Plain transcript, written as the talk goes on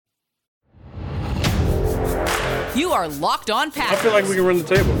You are Locked On Packers. I feel like we can run the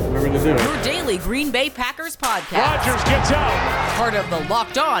table. We're going to do it. Your daily Green Bay Packers podcast. Rodgers gets out. Part of the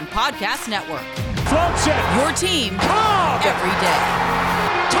Locked On Podcast Network. Floats it. Your team every day.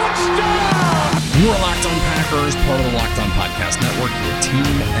 Touchdown! You are Locked On Packers, part of the Locked On Podcast Network, your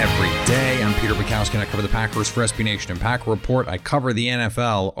team every day. I'm Peter Bukowski, and I cover the Packers for SB Nation and Packer Report. I cover the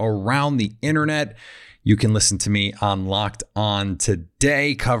NFL around the internet. You can listen to me on Locked On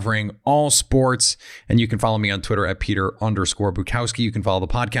Today, covering all sports. And you can follow me on Twitter at Peter_Bukowski. You can follow the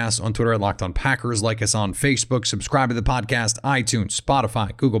podcast on Twitter at Locked On Packers. Like us on Facebook. Subscribe to the podcast, iTunes,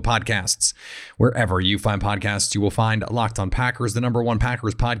 Spotify, Google Podcasts. Wherever you find podcasts, you will find Locked On Packers, the number one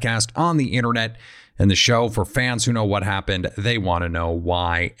Packers podcast on the internet. And the show for fans who know what happened. They want to know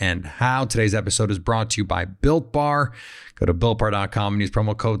why and how. Today's episode is brought to you by Built Bar. Go to BuiltBar.com and use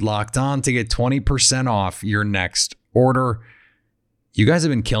promo code LOCKEDON to get 20% off your next order. You guys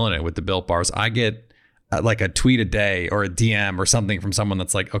have been killing it with the Built Bars. I get like a tweet a day or a DM or something from someone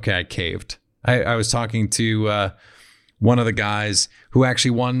that's like, okay, I caved. I was talking to one of the guys who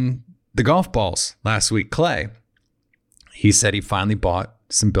actually won the golf balls last week, Clay. He said he finally bought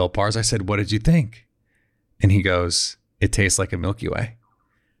some Built Bars. I said, what did you think? And he goes, it tastes like a Milky Way.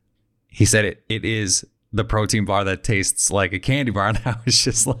 He said it is the protein bar that tastes like a candy bar. And I was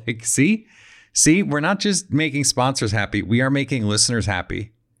just like, see, we're not just making sponsors happy. We are making listeners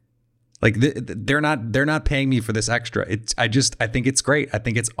happy. Like they're not paying me for this extra. I think it's great. I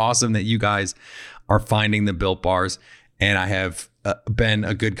think it's awesome that you guys are finding the Built Bars. And I have been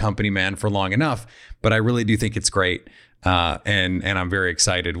a good company man for long enough, but I really do think it's great. And I'm very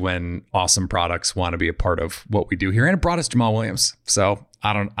excited when awesome products want to be a part of what we do here. And it brought us Jamal Williams. So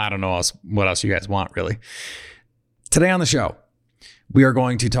I don't know what else you guys want, really. Today on the show, we are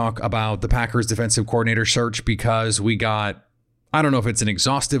going to talk about the Packers defensive coordinator search because we got, I don't know if it's an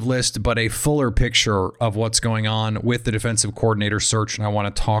exhaustive list, but a fuller picture of what's going on with the defensive coordinator search. And I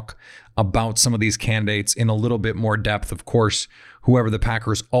want to talk about some of these candidates in a little bit more depth. Of course, whoever the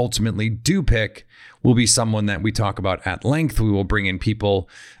Packers ultimately do pick will be someone that we talk about at length. We will bring in people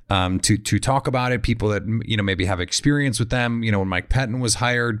to talk about it, people that, maybe have experience with them. When Mike Pettin was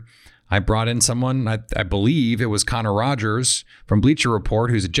hired, I brought in someone, I believe it was Connor Rogers from Bleacher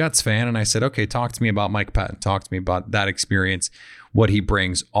Report, who's a Jets fan. And I said, okay, talk to me about Mike Pettin. Talk to me about that experience, what he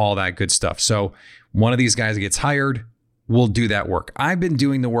brings, all that good stuff. So one of these guys gets hired, we'll do that work. I've been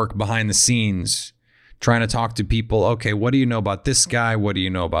doing the work behind the scenes, trying to talk to people. Okay, what do you know about this guy? What do you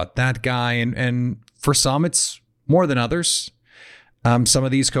know about that guy? And for some, it's more than others. Some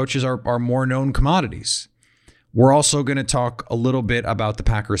of these coaches are more known commodities. We're also going to talk a little bit about the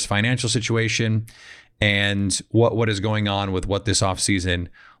Packers' financial situation and what is going on with what this offseason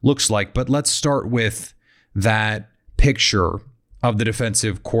looks like. But let's start with that picture of the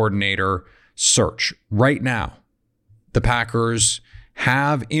defensive coordinator search. Right now, the Packers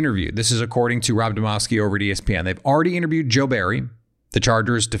have interviewed, this is according to Rob Demovsky over at ESPN, they've already interviewed Joe Barry, the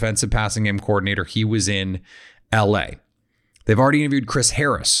Chargers defensive passing game coordinator. He was in LA. They've already interviewed Chris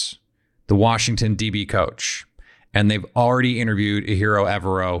Harris, the Washington DB coach. And they've already interviewed Ejiro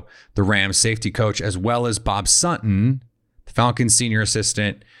Evero, the Rams safety coach, as well as Bob Sutton, the Falcons senior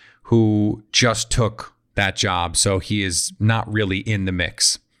assistant, who just took that job. So he is not really in the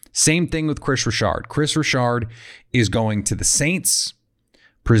mix. Same thing with Chris Richard. Chris Richard is going to the Saints.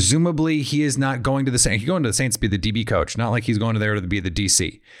 Presumably, he is not going to the Saints. He's going to the Saints to be the DB coach, not like he's going to there to be the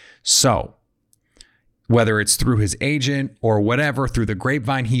DC. So whether it's through his agent or whatever, through the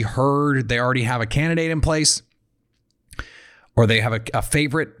grapevine, he heard they already have a candidate in place, or they have a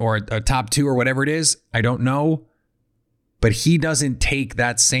favorite or a top two or whatever it is. I don't know. But he doesn't take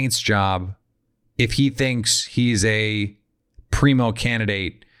that Saints job if he thinks he's a primo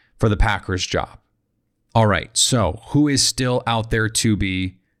candidate for the Packers job. All right, so who is still out there to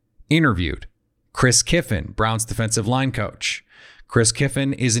be interviewed? Chris Kiffin, Browns defensive line coach. Chris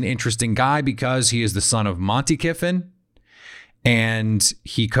Kiffin is an interesting guy because he is the son of Monty Kiffin, and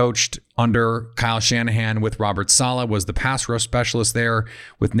he coached under Kyle Shanahan with Robert Saleh, was the pass rush specialist there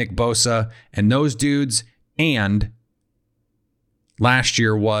with Nick Bosa and those dudes, and last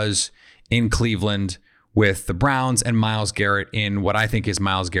year was in Cleveland with the Browns and Myles Garrett in what I think is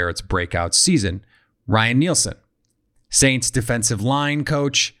Myles Garrett's breakout season. Ryan Nielsen, Saints defensive line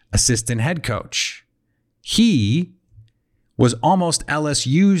coach, assistant head coach. He was almost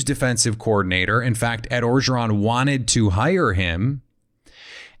LSU's defensive coordinator. In fact, Ed Orgeron wanted to hire him,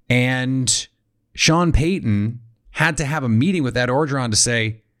 and Sean Payton had to have a meeting with Ed Orgeron to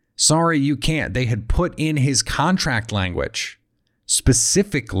say, sorry, you can't. They had put in his contract language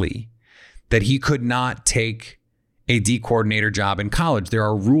specifically that he could not take a D coordinator job in college. There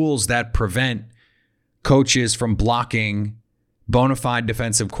are rules that prevent coaches from blocking bona fide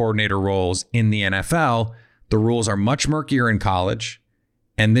defensive coordinator roles in the NFL. The rules are much murkier in college,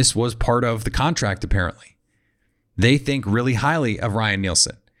 and this was part of the contract, apparently. They think really highly of Ryan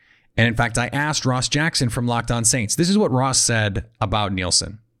Nielsen. And in fact, I asked Ross Jackson from Locked On Saints. This is what Ross said about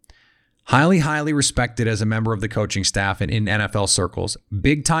Nielsen. Highly, highly respected as a member of the coaching staff and in NFL circles.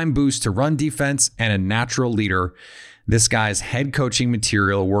 Big time boost to run defense and a natural leader. This guy's head coaching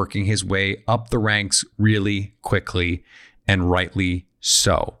material working his way up the ranks really quickly, and rightly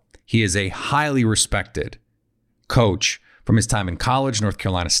so. He is a highly respected coach from his time in college, North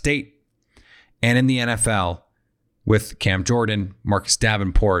Carolina State, and in the NFL with Cam Jordan, Marcus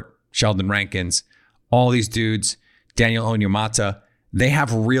Davenport, Sheldon Rankins, all these dudes, Daniel Onyemata. They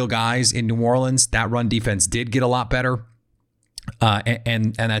have real guys in New Orleans. That run defense did get a lot better.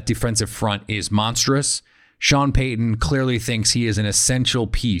 And that defensive front is monstrous. Sean Payton clearly thinks he is an essential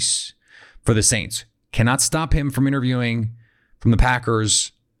piece for the Saints. Cannot stop him from interviewing from the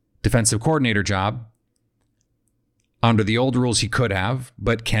Packers defensive coordinator job. Under the old rules, he could have,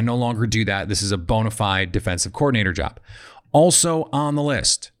 but can no longer do that. This is a bona fide defensive coordinator job. Also on the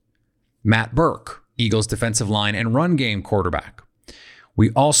list, Matt Burke, Eagles defensive line and run game quarterback. We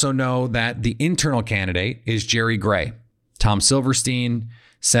also know that the internal candidate is Jerry Gray. Tom Silverstein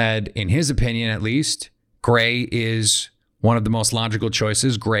said, in his opinion at least, Gray is one of the most logical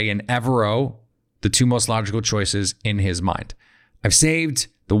choices. Gray and Evero, the two most logical choices in his mind. I've saved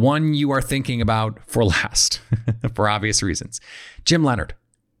the one you are thinking about for last, for obvious reasons. Jim Leonhard.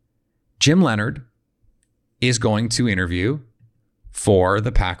 Jim Leonhard is going to interview for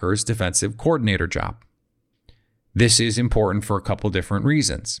the Packers defensive coordinator job. This is important for a couple different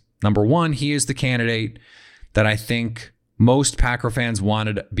reasons. Number one, he is the candidate that I think most Packer fans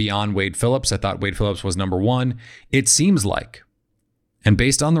wanted beyond Wade Phillips. I thought Wade Phillips was number one. It seems like, and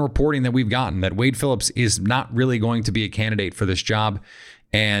based on the reporting that we've gotten, that Wade Phillips is not really going to be a candidate for this job.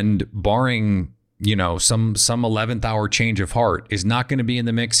 And barring, some 11th hour change of heart, is not going to be in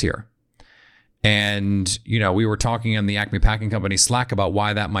the mix here. And, we were talking on the Acme Packing Company Slack about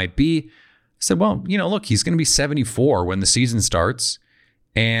why that might be. I said, well, look, he's going to be 74 when the season starts.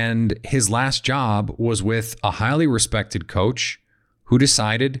 And his last job was with a highly respected coach who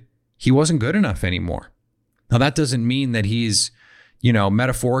decided he wasn't good enough anymore. Now, that doesn't mean that he's,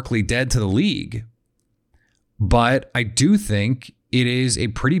 metaphorically dead to the league. But I do think it is a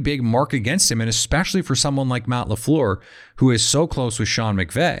pretty big mark against him, and especially for someone like Matt LaFleur, who is so close with Sean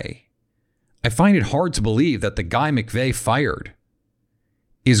McVay. I find it hard to believe that the guy McVay fired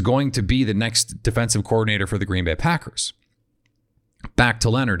is going to be the next defensive coordinator for the Green Bay Packers. Back to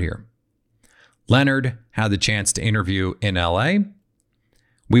Leonhard here. Leonhard had the chance to interview in LA.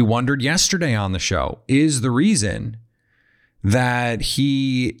 We wondered yesterday on the show, is the reason that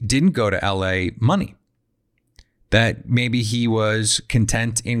he didn't go to LA money? That maybe he was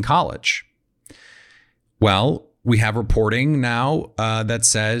content in college. Well, we have reporting now that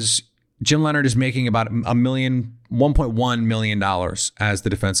says Jim Leonhard is making about $1.1 million as the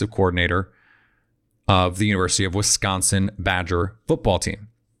defensive coordinator of the University of Wisconsin Badger football team.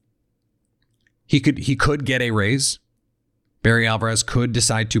 He could get a raise. Barry Alvarez could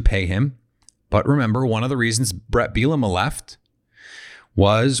decide to pay him. But remember, one of the reasons Brett Bielema left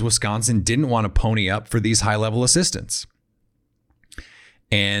was Wisconsin didn't want to pony up for these high-level assistants.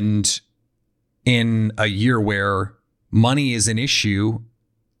 And in a year where money is an issue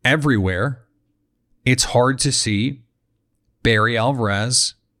everywhere, it's hard to see Barry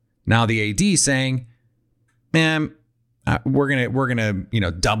Alvarez, now the AD, saying, man, we're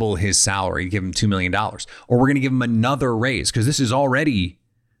gonna double his salary, give him $2 million, or we're gonna give him another raise, because this is already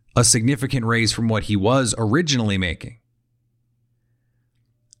a significant raise from what he was originally making.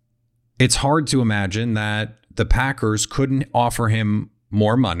 It's hard to imagine that the Packers couldn't offer him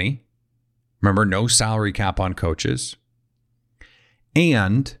more money. Remember, no salary cap on coaches.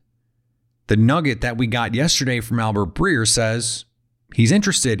 And the nugget that we got yesterday from Albert Breer says he's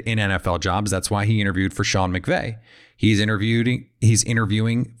interested in NFL jobs. That's why he interviewed for Sean McVay. He's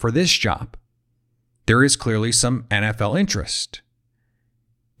interviewing for this job. There is clearly some NFL interest.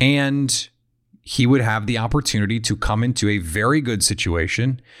 And he would have the opportunity to come into a very good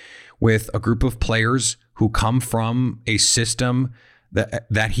situation with a group of players who come from a system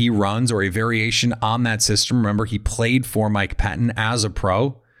that he runs, or a variation on that system. Remember, he played for Mike Patton as a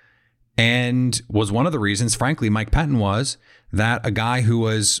pro, and was one of the reasons, frankly, Mike Patton was that a guy who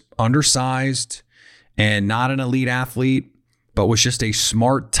was undersized and not an elite athlete, but was just a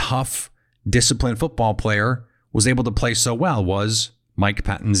smart, tough, disciplined football player, was able to play so well, was Mike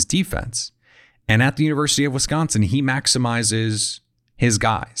Patton's defense. And at the University of Wisconsin, he maximizes his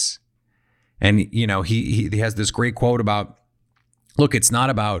guys. And, you know, he has this great quote about, look, it's not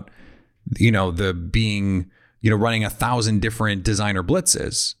about, you know, the being, you know, running 1,000 different designer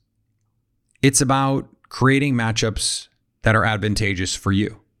blitzes. It's about creating matchups that are advantageous for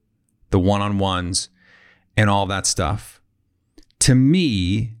you, the one-on-ones and all that stuff. To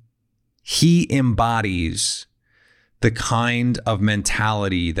me, he embodies the kind of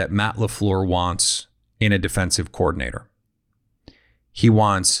mentality that Matt LaFleur wants in a defensive coordinator. He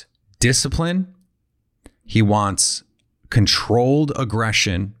wants discipline. He wants controlled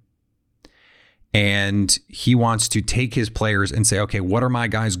aggression. And he wants to take his players and say, okay, what are my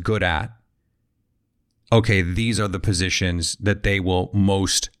guys good at? Okay, these are the positions that they will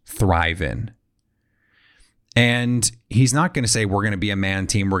most thrive in. And he's not going to say, we're going to be a man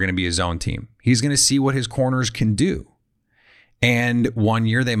team, we're going to be a zone team. He's going to see what his corners can do. And one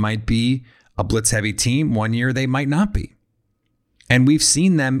year they might be a blitz-heavy team. One year they might not be. And we've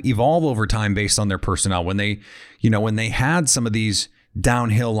seen them evolve over time based on their personnel. When they had some of these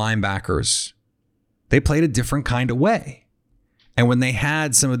downhill linebackers, they played a different kind of way. And when they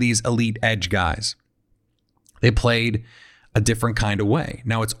had some of these elite edge guys, they played a different kind of way.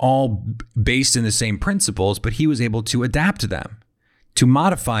 Now, it's all based in the same principles, but he was able to adapt to them, to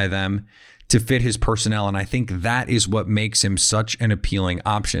modify them to fit his personnel. And I think that is what makes him such an appealing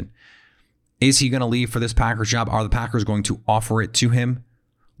option. Is he going to leave for this Packers job? Are the Packers going to offer it to him?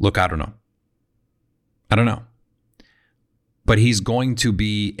 Look, I don't know. But he's going to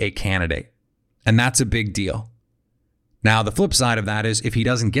be a candidate. And that's a big deal. Now, the flip side of that is if he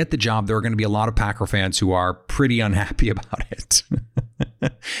doesn't get the job, there are going to be a lot of Packer fans who are pretty unhappy about it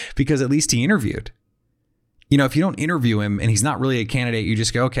because at least he interviewed. You know, if you don't interview him and he's not really a candidate, you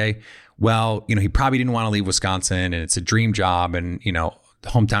just go, okay, well, you know, he probably didn't want to leave Wisconsin and it's a dream job and, you know,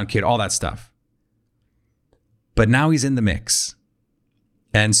 hometown kid, all that stuff. But now he's in the mix.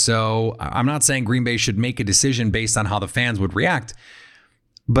 And so I'm not saying Green Bay should make a decision based on how the fans would react,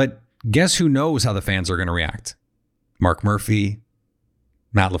 but guess who knows how the fans are going to react? Mark Murphy,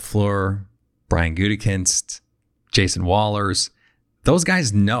 Matt LaFleur, Brian Gutekunst, Jason Wallers. Those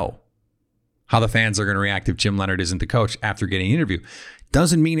guys know how the fans are going to react if Jim Leonhard isn't the coach after getting an interview.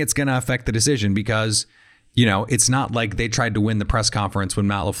 Doesn't mean it's going to affect the decision because, you know, it's not like they tried to win the press conference when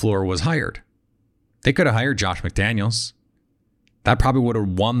Matt LaFleur was hired. They could have hired Josh McDaniels. That probably would have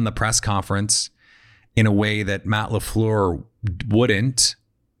won the press conference in a way that Matt LaFleur wouldn't,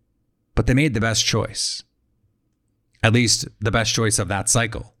 but they made the best choice. At least the best choice of that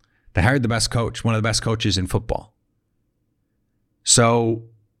cycle. They hired the best coach, one of the best coaches in football. So,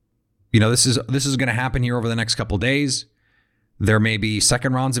 you know, this is going to happen here over the next couple of days. There may be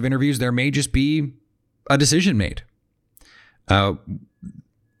second rounds of interviews. There may just be a decision made. Matt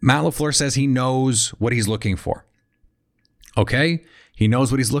LaFleur says he knows what he's looking for. Okay, he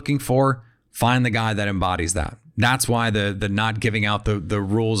knows what he's looking for. Find the guy that embodies that. That's why the not giving out the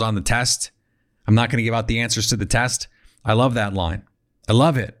rules on the test. I'm not going to give out the answers to the test. I love that line. I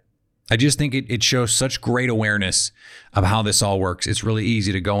love it. I just think it shows such great awareness of how this all works. It's really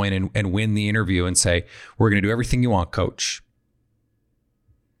easy to go in and win the interview and say, we're going to do everything you want, coach.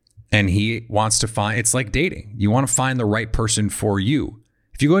 And he wants to find, it's like dating. You want to find the right person for you.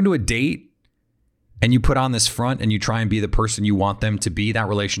 If you go into a date and you put on this front and you try and be the person you want them to be, that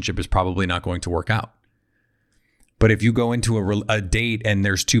relationship is probably not going to work out. But if you go into a date and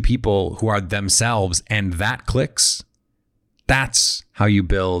there's two people who are themselves and that clicks, that's how you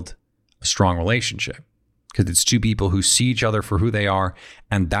build a strong relationship. Because it's two people who see each other for who they are,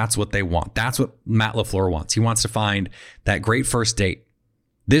 and that's what they want. That's what Matt LaFleur wants. He wants to find that great first date.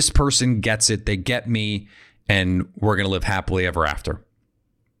 This person gets it, they get me, and we're going to live happily ever after.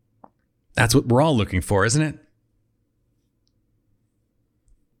 That's what we're all looking for, isn't it?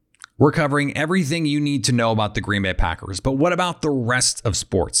 We're covering everything you need to know about the Green Bay Packers, but what about the rest of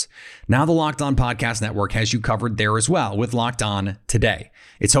sports? Now the Locked On Podcast Network has you covered there as well with Locked On Today.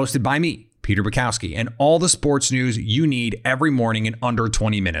 It's hosted by me, Peter Bukowski, and all the sports news you need every morning in under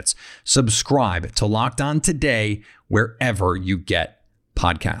 20 minutes. Subscribe to Locked On Today wherever you get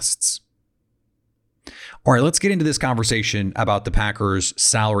podcasts. All right, let's get into this conversation about the Packers'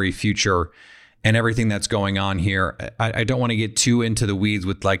 salary future and everything that's going on here. I don't want to get too into the weeds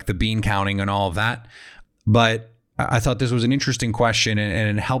with like the bean counting and all of that, but I thought this was an interesting question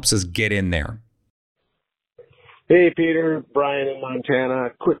and it helps us get in there. Hey, Peter, Brian in Montana.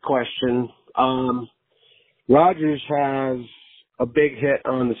 Quick question. Rodgers has a big hit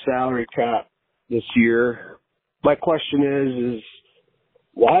on the salary cap this year. My question is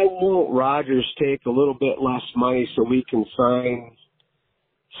why won't Rodgers take a little bit less money so we can sign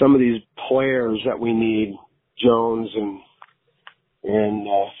some of these players that we need, Jones and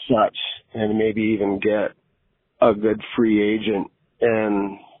such? and maybe even get a good free agent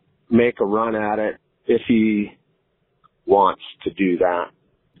and make a run at it if he wants to do that.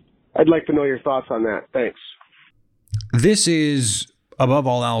 I'd like to know your thoughts on that. Thanks. This is, above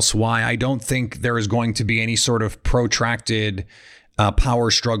all else, why I don't think there is going to be any sort of protracted power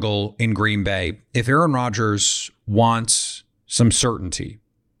struggle in Green Bay. If Aaron Rodgers wants some certainty,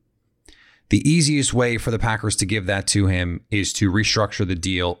 the easiest way for the Packers to give that to him is to restructure the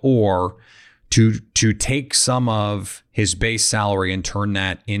deal or to take some of his base salary and turn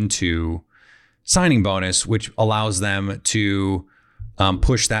that into signing bonus, which allows them to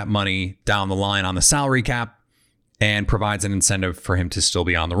push that money down the line on the salary cap and provides an incentive for him to still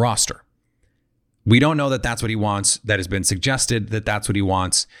be on the roster. We don't know that that's what he wants. That has been suggested that that's what he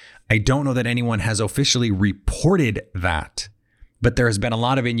wants. I don't know that anyone has officially reported that, but there has been a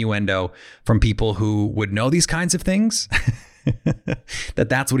lot of innuendo from people who would know these kinds of things that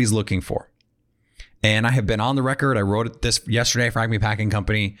that's what he's looking for. And I have been on the record. I wrote this yesterday for Acme Packing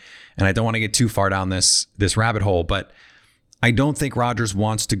Company, and I don't want to get too far down this rabbit hole, but I don't think Rodgers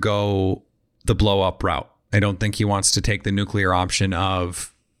wants to go the blow up route. I don't think he wants to take the nuclear option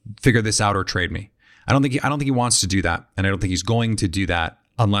of figure this out or trade me. I don't think he wants to do that, and I don't think he's going to do that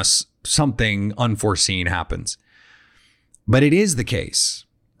unless something unforeseen happens. But it is the case,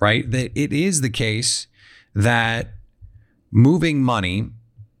 right? That it is the case that moving money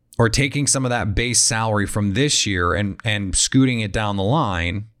or taking some of that base salary from this year and scooting it down the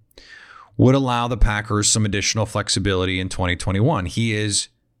line would allow the Packers some additional flexibility in 2021. He is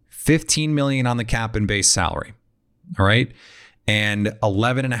 $15 million on the cap in base salary. All right. And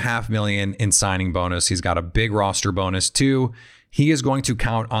 $11.5 million in signing bonus. He's got a big roster bonus too. He is going to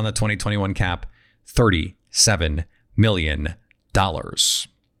count on the 2021 cap $37 million.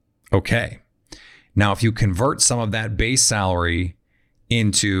 Okay. Now, if you convert some of that base salary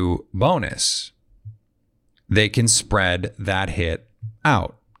into bonus, they can spread that hit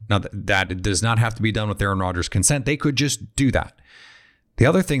out. Now, that does not have to be done with Aaron Rodgers' consent. They could just do that. The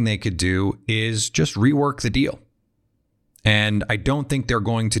other thing they could do is just rework the deal. And I don't think they're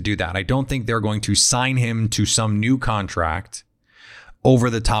going to do that. I don't think they're going to sign him to some new contract over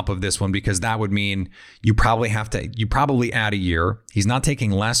the top of this one, because that would mean you probably add a year. He's not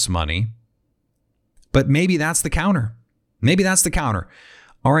taking less money, but maybe that's the counter. Maybe that's the counter.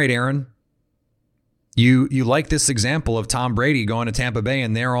 All right, Aaron, you like this example of Tom Brady going to Tampa Bay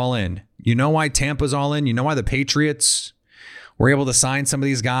and they're all in. You know why Tampa's all in? You know why the Patriots were able to sign some of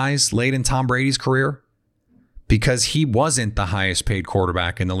these guys late in Tom Brady's career? Because he wasn't the highest paid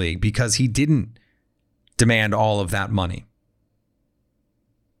quarterback in the league, because he didn't demand all of that money.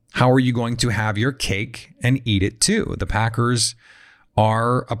 How are you going to have your cake and eat it too? The Packers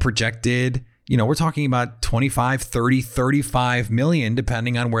are a projected, we're talking about 25, 30, 35 million,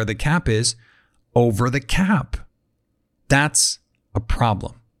 depending on where the cap is, over the cap. That's a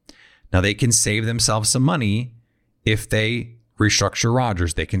problem. Now, they can save themselves some money if they restructure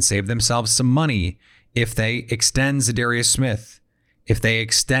Rodgers. They can save themselves some money if they extend Zadarius Smith, if they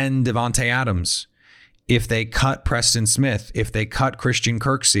extend Devontae Adams, if they cut Preston Smith, if they cut Christian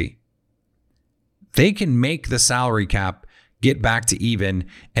Kirksey. They can make the salary cap get back to even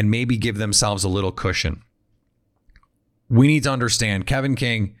and maybe give themselves a little cushion. We need to understand Kevin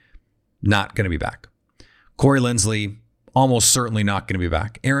King, not going to be back. Corey Linsley, almost certainly not going to be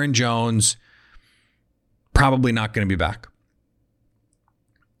back. Aaron Jones, probably not going to be back.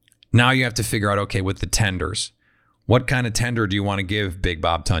 Now you have to figure out, okay, with the tenders, what kind of tender do you want to give Big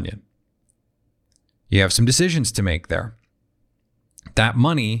Bob Tonyan? You have some decisions to make there. That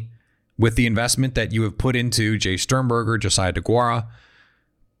money, with the investment that you have put into Jay Sternberger, Josiah DeGuara,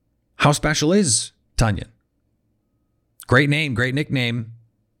 how special is Tonyan? Great name, great nickname,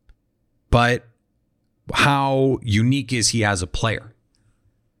 but how unique is he as a player?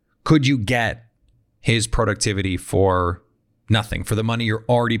 Could you get his productivity for nothing, for the money you're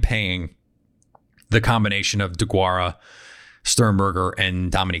already paying the combination of DeGuara, Sternberger,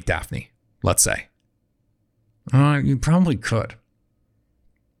 and Dominique Daphne, let's say? You probably could.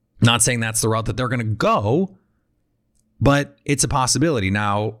 Not saying that's the route that they're going to go, but it's a possibility.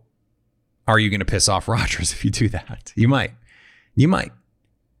 Now, are you going to piss off Rodgers if you do that? You might.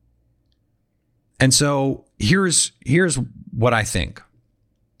 And so here's what I think.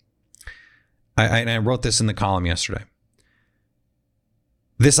 I wrote this in the column yesterday.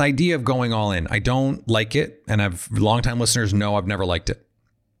 This idea of going all in, I don't like it. And longtime listeners know I've never liked it.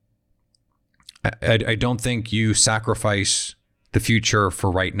 I don't think you sacrifice the future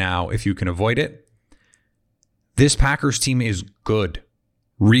for right now if you can avoid it. This Packers team is good,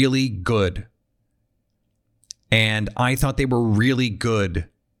 really good. And I thought they were really good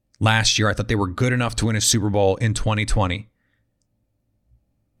last year. I thought they were good enough to win a Super Bowl in 2020.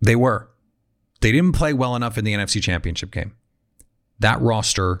 They were. They didn't play well enough in the NFC Championship game. That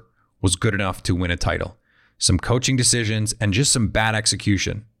roster was good enough to win a title. Some coaching decisions and just some bad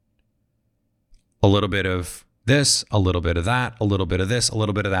execution. A little bit of this, a little bit of that, a little bit of this, a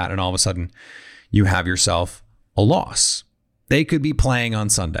little bit of that, and all of a sudden you have yourself a loss. They could be playing on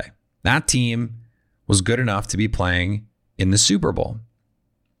Sunday. That team was good enough to be playing in the Super Bowl.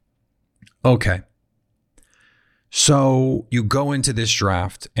 Okay. So you go into this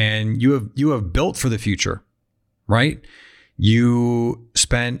draft and you have built for the future, right? You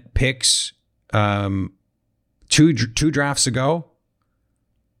spent picks two drafts ago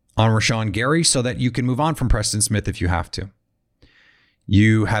on Rashawn Gary so that you can move on from Preston Smith if you have to.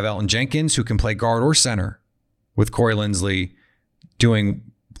 You have Elton Jenkins, who can play guard or center, with Corey Linsley doing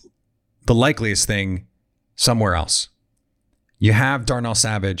the likeliest thing somewhere else. You have Darnell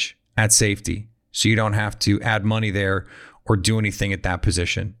Savage at safety, so you don't have to add money there or do anything at that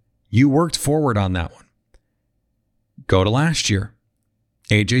position. You worked forward on that one. Go to last year.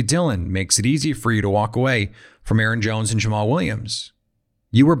 A.J. Dillon makes it easy for you to walk away from Aaron Jones and Jamal Williams.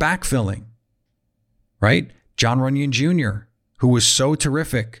 You were backfilling, right? John Runyon Jr., who was so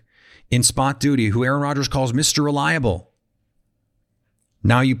terrific in spot duty, who Aaron Rodgers calls Mr. Reliable.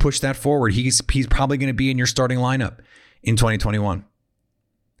 Now you push that forward. He's probably going to be in your starting lineup in 2021.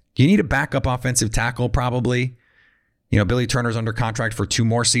 You need a backup offensive tackle, probably. You know, Billy Turner's under contract for 2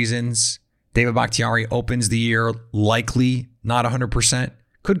 more seasons. David Bakhtiari opens the year, likely not 100%.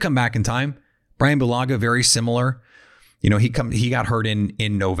 Could come back in time. Brian Bulaga, very similar. You know, he got hurt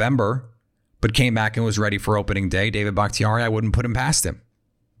in November, but came back and was ready for opening day. David Bakhtiari, I wouldn't put him past him.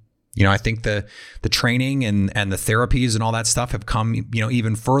 You know, I think the training and the therapies and all that stuff have come, you know,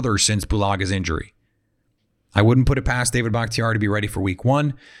 even further since Bulaga's injury. I wouldn't put it past David Bakhtiari to be ready for week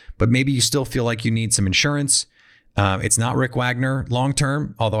 1, but maybe you still feel like you need some insurance. It's not Rick Wagner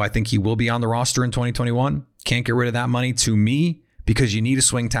long-term, although I think he will be on the roster in 2021. Can't get rid of that money to me because you need a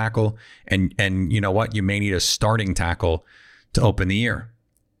swing tackle and you know what? You may need a starting tackle to open the year.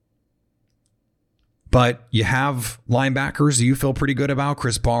 But you have linebackers that you feel pretty good about.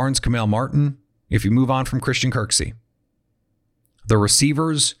 Chris Barnes, Kamal Martin, if you move on from Christian Kirksey. The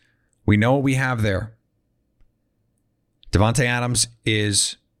receivers, we know what we have there. Devontae Adams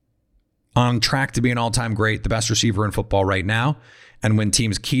is on track to be an all-time great, the best receiver in football right now. And when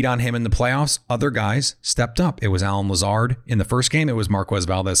teams keyed on him in the playoffs, other guys stepped up. It was Allen Lazard in the first game. It was Marquez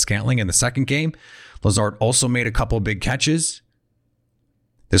Valdez-Scantling in the second game. Lazard also made a couple big catches.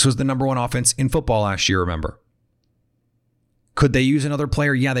 This was the number 1 offense in football last year, remember. Could they use another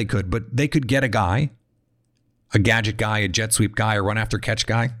player? Yeah, they could. But they could get a guy, a gadget guy, a jet sweep guy, a run after catch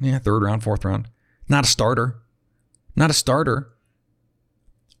guy. Yeah, 3rd round, 4th round. Not a starter. Not a starter.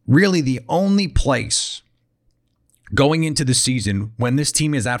 Really, the only place going into the season when this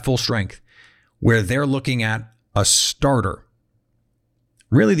team is at full strength where they're looking at a starter,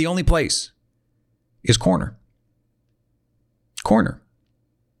 really the only place is corner. Corner.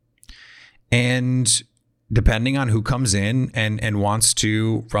 And depending on who comes in and wants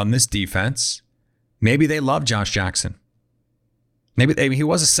to run this defense, maybe they love Josh Jackson. Maybe he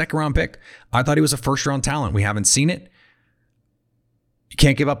was a 2nd-round pick. I thought he was a 1st-round talent. We haven't seen it. You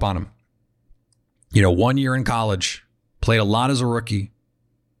can't give up on him. You know, 1 year in college, played a lot as a rookie.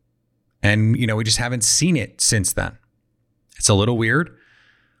 And, you know, we just haven't seen it since then. It's a little weird,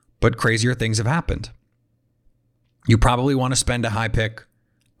 but crazier things have happened. You probably want to spend a high pick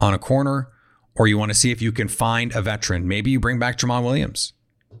on a corner, or you want to see if you can find a veteran. Maybe you bring back Jamal Williams.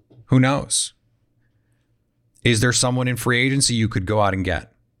 Who knows? Is there someone in free agency you could go out and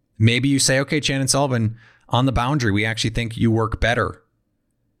get? Maybe you say, okay, Chandon Sullivan, on the boundary, we actually think you work better.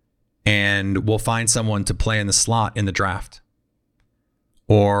 And we'll find someone to play in the slot in the draft.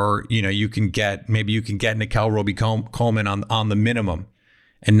 Or, you know, maybe you can get Nickel Roby-Coleman on the minimum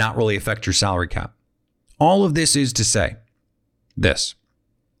and not really affect your salary cap. All of this is to say this.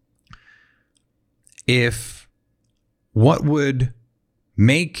 If what would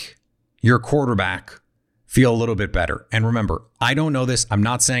make your quarterback feel a little bit better, and remember, I don't know this. I'm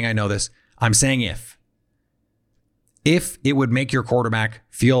not saying I know this. I'm saying if it would make your quarterback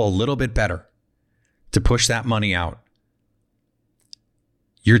feel a little bit better to push that money out,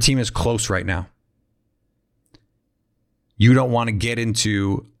 your team is close right now. You don't want to get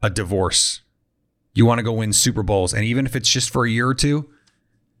into a divorce. You want to go win Super Bowls. And even if it's just for a year or two,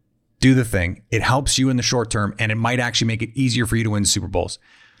 do the thing. It helps you in the short term, and it might actually make it easier for you to win Super Bowls.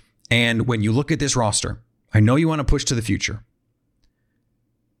 And when you look at this roster, I know you want to push to the future.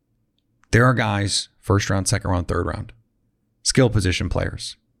 There are guys, 1st round, 2nd round, 3rd round, skill position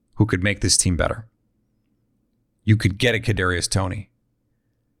players who could make this team better. You could get a Kadarius Toney.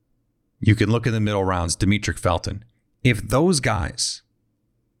 You could look in the middle rounds, Demetric Felton. If those guys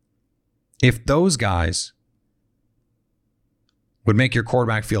would make your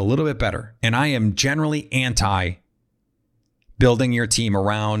quarterback feel a little bit better, and I am generally anti building your team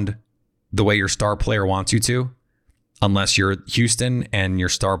around the way your star player wants you to, unless you're Houston and your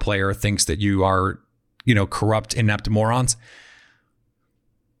star player thinks that you are, corrupt, inept morons.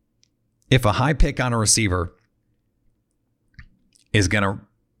 If a high pick on a receiver is going to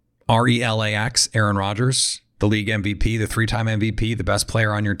RELAX Aaron Rodgers, the league MVP, the 3-time MVP, the best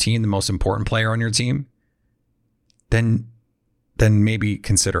player on your team, the most important player on your team, then maybe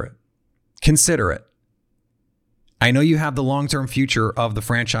consider it. Consider it. I know you have the long-term future of the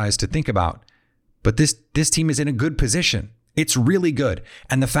franchise to think about, but this team is in a good position. It's really good.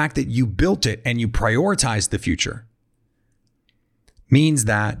 And the fact that you built it and you prioritized the future means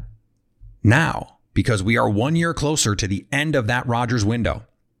that now, because we are 1 year closer to the end of that Rodgers window,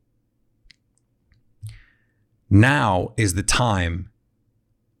 now is the time,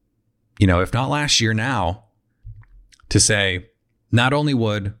 if not last year, now, to say, not only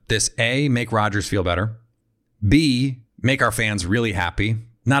would this A, make Rodgers feel better, B, make our fans really happy.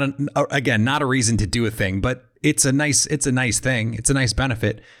 Not a reason to do a thing, but it's a nice thing. It's a nice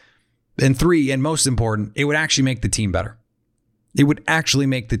benefit. And 3, and most important, it would actually make the team better. It would actually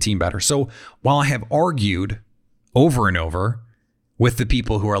make the team better. So while I have argued over and over with the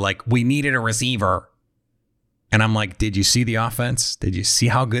people who are like, we needed a receiver, and I'm like, did you see the offense? Did you see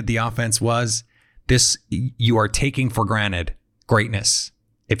how good the offense was? You are taking for granted greatness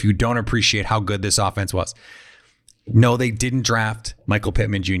if you don't appreciate how good this offense was. No, they didn't draft Michael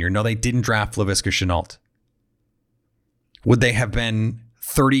Pittman Jr. No, they didn't draft Laviska Shenault. Would they have been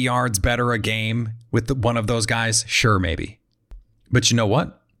 30 yards better a game with one of those guys? Sure, maybe. But you know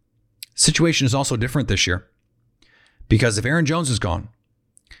what? Situation is also different this year. Because if Aaron Jones is gone,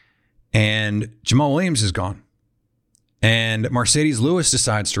 and Jamal Williams is gone, and Mercedes Lewis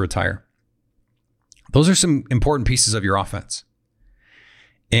decides to retire, those are some important pieces of your offense.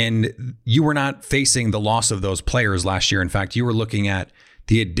 And you were not facing the loss of those players last year. In fact, you were looking at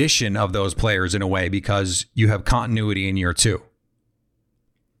the addition of those players in a way because you have continuity in year 2.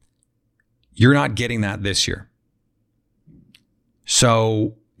 You're not getting that this year.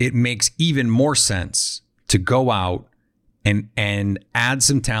 So it makes even more sense to go out and add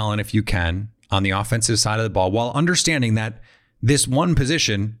some talent if you can on the offensive side of the ball, while understanding that this one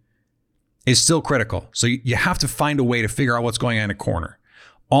position is still critical. So you have to find a way to figure out what's going on in a corner.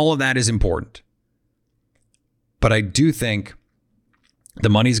 All of that is important. But I do think the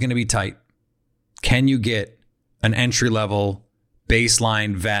money's going to be tight. Can you get an entry-level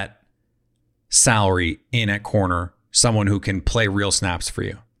baseline vet salary in at corner, someone who can play real snaps for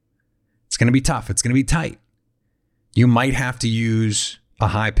you? It's going to be tough. It's going to be tight. You might have to use a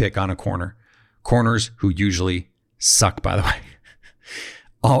high pick on a corner. Corners who usually suck, by the way.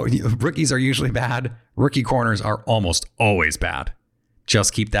 Rookies are usually bad. Rookie corners are almost always bad.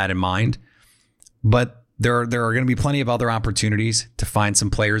 Just keep that in mind. But there are going to be plenty of other opportunities to find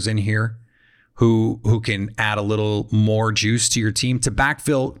some players in here who can add a little more juice to your team to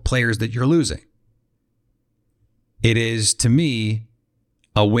backfill players that you're losing. It is, to me,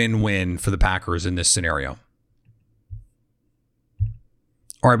 a win-win for the Packers in this scenario.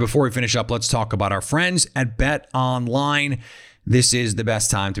 All right, before we finish up, let's talk about our friends at BetOnline. This is the best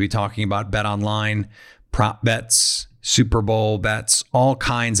time to be talking about BetOnline, prop bets, Super Bowl bets, all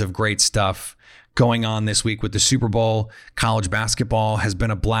kinds of great stuff going on this week with the Super Bowl. College basketball has been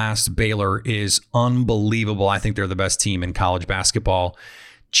a blast. Baylor is unbelievable. I think they're the best team in college basketball.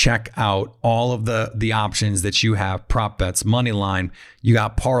 Check out all of the options that you have. Prop bets, money line, you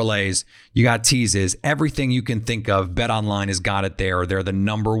got parlays, you got teases, everything you can think of. BetOnline has got it there. They're the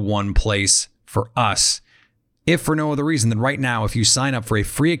number one place for us. If for no other reason than right now, if you sign up for a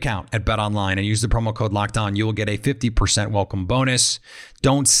free account at BetOnline and use the promo code LOCKEDON, you will get a 50% welcome bonus.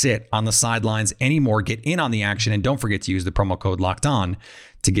 Don't sit on the sidelines anymore. Get in on the action, and don't forget to use the promo code LOCKEDON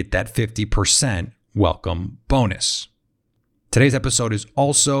to get that 50% welcome bonus. Today's episode is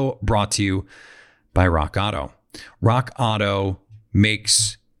also brought to you by Rock Auto. Rock Auto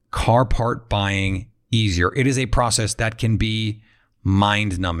makes car part buying easier. It is a process that can be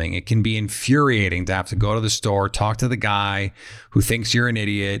mind-numbing. It can be infuriating to have to go to the store, talk to the guy who thinks you're an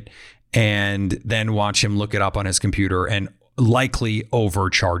idiot, and then watch him look it up on his computer and likely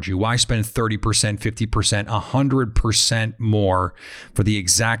overcharge you. Why spend 30%, 50%, 100% more for the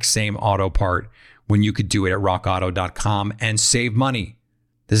exact same auto part when you could do it at rockauto.com and save money?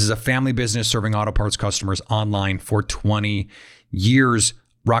 This is a family business serving auto parts customers online for 20 years.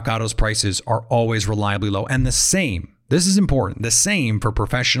 Rock Auto's prices are always reliably low, and the same. This is important. The same for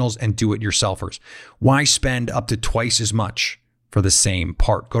professionals and do-it-yourselfers. Why spend up to twice as much for the same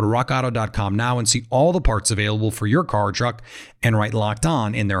part? Go to rockauto.com now and see all the parts available for your car or truck and write Locked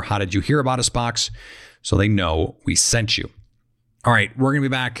On in their How Did You Hear About Us box so they know we sent you. All right, we're going to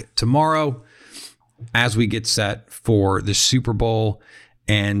be back tomorrow as we get set for the Super Bowl.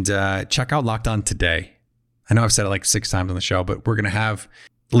 And check out Locked On Today. I know I've said it like 6 times on the show, but we're going to have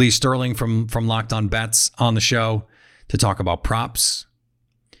Lee Sterling from Locked On Bets on the show to talk about props.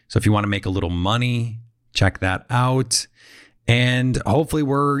 So if you want to make a little money, check that out. And hopefully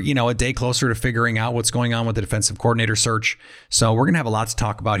we're, a day closer to figuring out what's going on with the defensive coordinator search. So we're going to have a lot to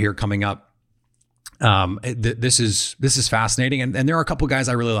talk about here coming up. This is fascinating. And there are a couple guys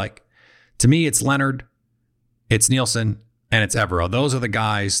I really like. To me, it's Leonard, it's Nielsen, and it's Evero. Those are the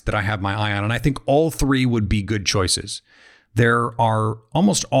guys that I have my eye on. And I think all 3 would be good choices. There are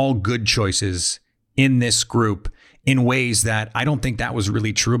almost all good choices in this group in ways that I don't think that was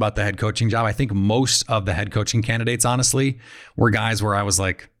really true about the head coaching job. I think most of the head coaching candidates, honestly, were guys where I was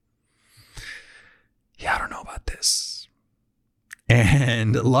like, yeah, I don't know about this.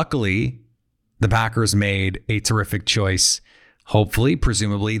 And luckily, the Packers made a terrific choice. Hopefully,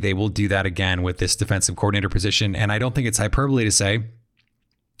 presumably, they will do that again with this defensive coordinator position. And I don't think it's hyperbole to say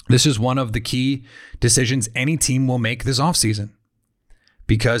this is one of the key decisions any team will make this offseason,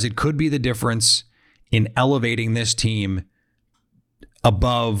 because it could be the difference in elevating this team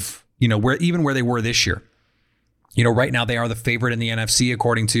above, where they were this year. Right now they are the favorite in the NFC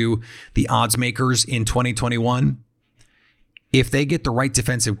according to the odds makers in 2021. If they get the right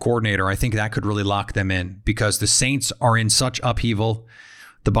defensive coordinator, I think that could really lock them in, because the Saints are in such upheaval.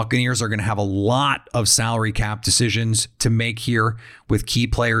 The Buccaneers are going to have a lot of salary cap decisions to make here with key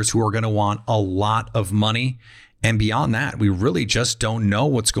players who are going to want a lot of money. And beyond that, we really just don't know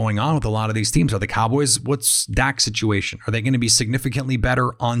what's going on with a lot of these teams. Are the Cowboys, what's Dak's situation? Are they going to be significantly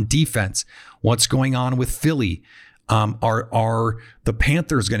better on defense? What's going on with Philly? Are the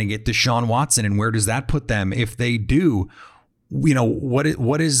Panthers going to get Deshaun Watson, and where does that put them if they do?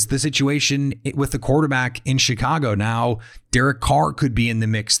 What is the situation with the quarterback in Chicago? Now, Derek Carr could be in the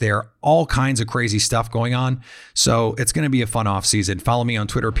mix there. All kinds of crazy stuff going on. So it's going to be a fun offseason. Follow me on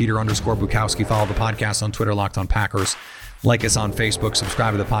Twitter, Peter_Bukowski. Follow the podcast on Twitter, Locked On Packers. Like us on Facebook.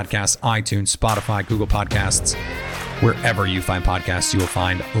 Subscribe to the podcast, iTunes, Spotify, Google Podcasts. Wherever you find podcasts, you will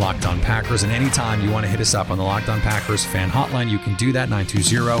find Locked On Packers. And anytime you want to hit us up on the Locked On Packers fan hotline, you can do that,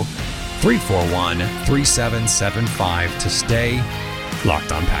 920-341-3775 to stay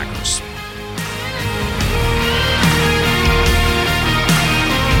Locked On Packers.